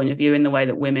woman's point of view in the way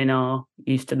that women are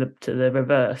used to the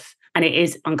reverse. And it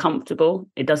is uncomfortable.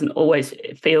 It doesn't always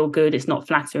feel good. It's not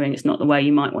flattering. It's not the way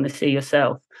you might want to see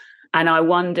yourself. And I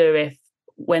wonder if,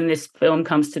 when this film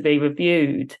comes to be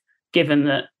reviewed, given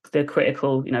that the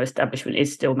critical, you know, establishment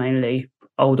is still mainly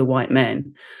older white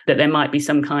men, that there might be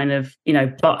some kind of, you know,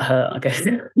 butthurt, I guess,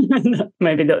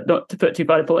 maybe not to put too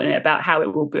fine a point in it, about how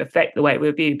it will affect the way it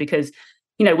will be viewed. Because,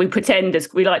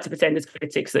 we like to pretend as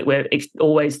critics that we're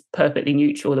always perfectly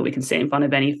neutral, that we can sit in front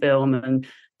of any film and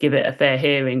give it a fair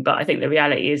hearing. But I think the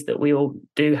reality is that we all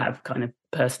do have kind of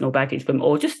personal baggage from,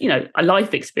 or just, a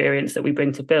life experience that we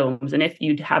bring to films. And if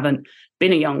you haven't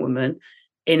been a young woman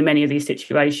in many of these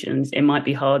situations, it might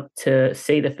be hard to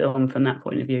see the film from that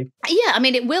point of view. Yeah, I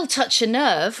mean, it will touch a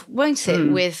nerve, won't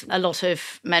it, with a lot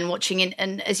of men watching.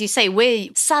 And as you say, we're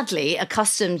sadly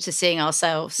accustomed to seeing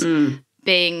ourselves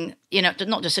being,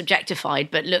 not just objectified,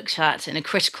 but looked at in a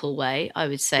critical way, I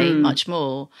would say, much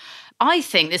more. I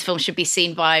think this film should be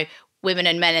seen by women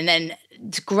and men, and then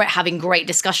having great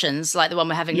discussions like the one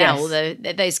we're having now, although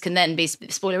those can then be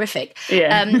spoilerific.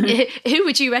 Yeah. Who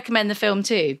would you recommend the film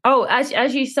to? Oh,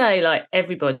 as you say, like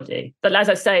everybody. But as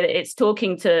I say, it's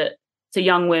talking to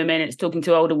young women, it's talking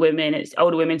to older women, it's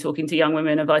older women talking to young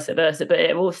women and vice versa. But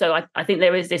it also, I think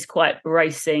there is this quite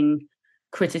bracing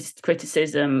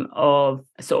criticism of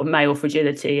sort of male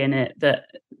fragility in it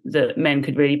that men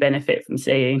could really benefit from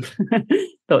seeing.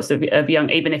 Lots of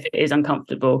young, even if it is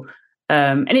uncomfortable.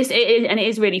 And it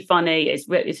is really funny.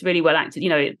 It's really well acted.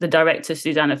 The director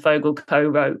Susanna Fogel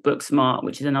co-wrote Booksmart,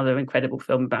 which is another incredible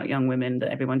film about young women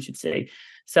that everyone should see.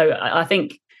 So I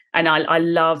think, and I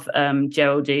love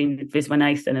Geraldine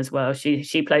Viswanathan as well.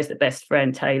 She plays the best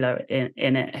friend Taylor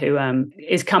in it, who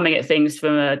is coming at things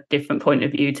from a different point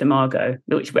of view to Margot,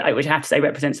 which I have to say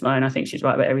represents mine. I think she's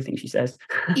right about everything she says.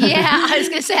 Yeah, I was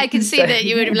going to say I can see that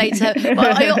you would relate to her,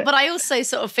 but I also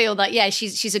sort of feel that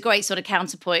she's a great sort of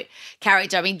counterpoint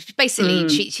character. I mean, basically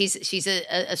she's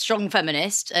a strong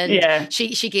feminist, and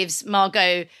she gives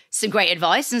Margot some great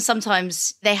advice, and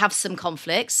sometimes they have some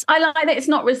conflicts. I like that it's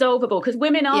not resolvable, because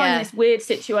women are in this weird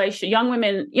situation. Young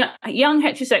women, young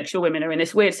heterosexual women are in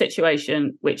this weird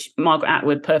situation, which Margaret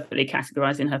Atwood perfectly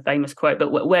categorised in her famous quote,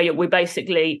 but where we're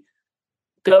basically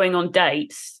going on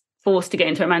dates, forced to get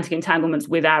into romantic entanglements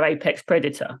with our apex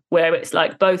predator, where it's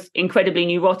like both incredibly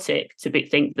neurotic to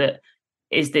think that,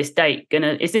 is this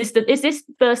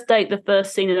first date the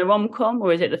first scene in a rom-com,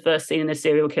 or is it the first scene in a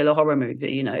serial killer horror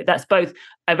movie? That's both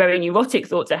a very neurotic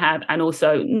thought to have, and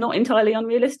also not entirely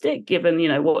unrealistic, given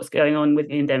what's going on with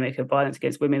the endemic of violence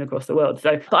against women across the world.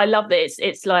 So, but I love that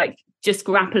it's like just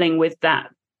grappling with that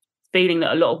feeling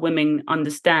that a lot of women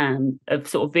understand, of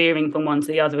sort of veering from one to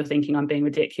the other, of thinking I'm being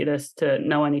ridiculous, to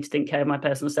no, I need to take care of my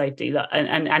personal safety,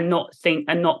 and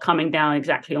not coming down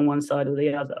exactly on one side or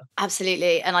the other.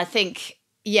 Absolutely, and I think.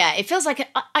 Yeah, it feels like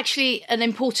actually an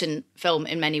important film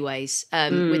in many ways,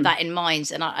 with that in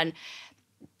mind. And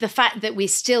the fact that we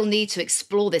still need to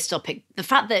explore this topic, the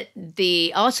fact that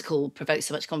the article provokes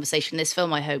so much conversation, this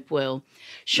film, I hope, will,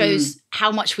 shows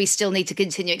how much we still need to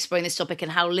continue exploring this topic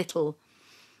and how little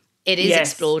it is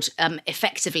explored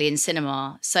effectively in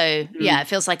cinema. So, it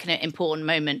feels like an important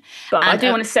moment. But I do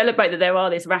want to celebrate that there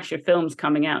are this rash of films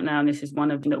coming out now, and this is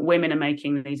one of women are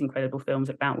making these incredible films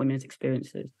about women's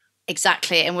experiences.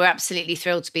 Exactly, and we're absolutely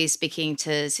thrilled to be speaking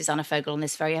to Susanna Fogel on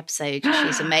this very episode.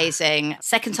 She's amazing.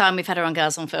 Second time we've had her on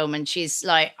Girls on Film, and she's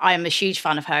like, I am a huge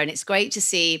fan of her, and it's great to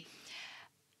see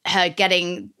her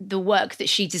getting the work that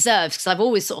she deserves, because I've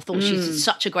always sort of thought she's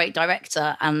such a great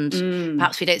director, and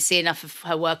perhaps we don't see enough of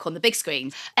her work on the big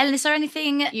screen. Ellen, is there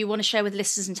anything you want to share with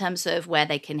listeners in terms of where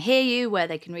they can hear you, where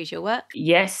they can read your work?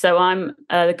 Yes, so I'm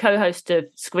the co-host of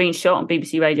Screenshot on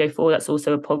BBC Radio 4. That's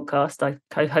also a podcast. I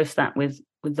co-host that with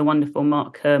the wonderful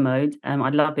Mark Kermode.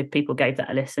 I'd love if people gave that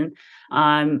a listen.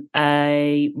 I'm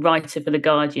a writer for The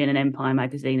Guardian and Empire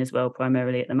magazine as well,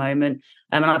 primarily at the moment.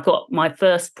 And I've got my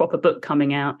first proper book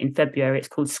coming out in February. It's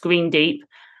called Screen Deep,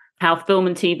 How Film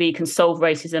and TV Can Solve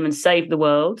Racism and Save the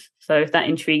World. So if that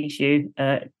intrigues you,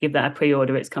 give that a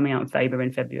pre-order. It's coming out in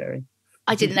February.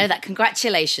 I didn't know that.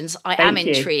 Congratulations. I am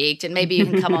intrigued, and maybe you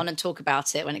can come on and talk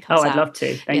about it when it comes out. Oh, I'd love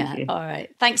to. Thank you. All right.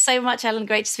 Thanks so much, Ellen.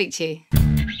 Great to speak to you.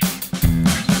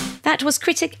 That was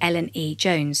critic Ellen E.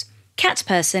 Jones. Cat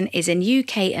Person is in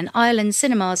UK and Ireland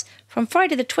cinemas from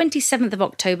Friday the 27th of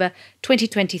October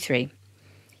 2023.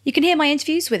 You can hear my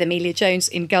interviews with Emilia Jones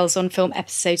in Girls on Film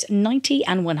episodes 90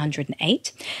 and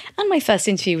 108, and my first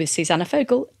interview with Susanna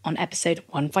Fogel on episode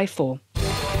 154.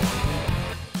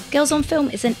 Girls on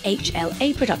Film is an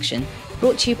HLA production,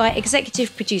 brought to you by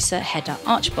executive producer Hedda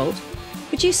Archbold,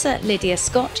 producer Lydia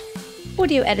Scott,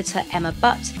 audio editor Emma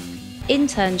Butt,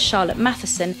 intern Charlotte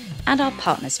Matheson, and our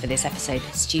partners for this episode,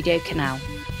 Studio Canal.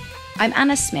 I'm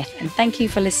Anna Smith, and thank you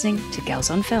for listening to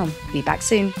Girls on Film. Be back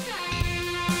soon.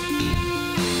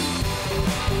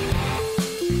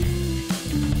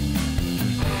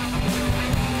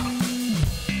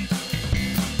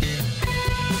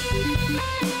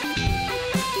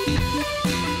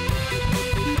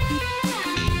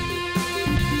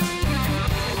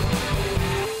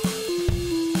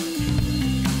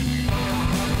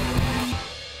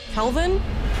 Kelvin,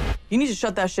 you need to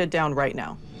shut that shit down right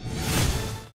now.